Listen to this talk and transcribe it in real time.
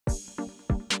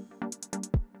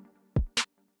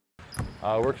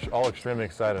We're all extremely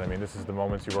excited. I mean, this is the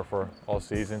moments you work for all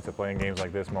season, to play in games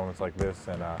like this, moments like this,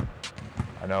 and I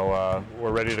know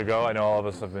we're ready to go. I know all of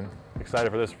us have been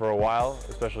excited for this for a while,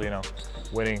 especially,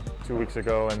 winning 2 weeks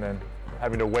ago and then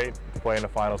having to wait to play in the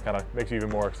finals kind of makes you even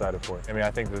more excited for it. I mean,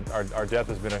 I think that our depth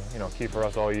has been a key for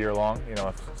us all year long.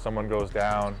 If someone goes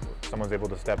down, someone's able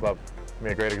to step up. I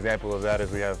mean, a great example of that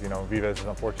is we have, Vives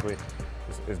unfortunately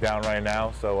is down right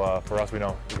now. So for us, we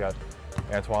know we got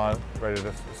Antoine ready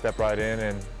to step right in,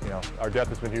 and our depth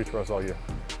has been huge for us all year.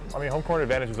 I mean, home court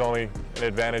advantage is only an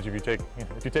advantage if you take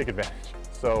advantage.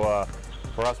 So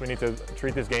for us, we need to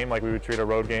treat this game like we would treat a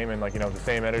road game, and the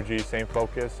same energy, same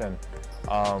focus, and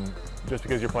just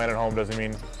because you're playing at home doesn't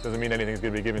mean anything's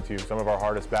going to be given to you. Some of our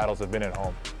hardest battles have been at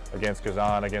home. Against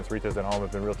Kazan, against Ritas at home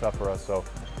have been real tough for us. So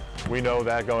we know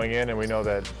that going in, and we know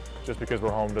that just because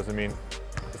we're home doesn't mean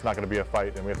it's not going to be a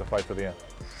fight, and we have to fight to the end.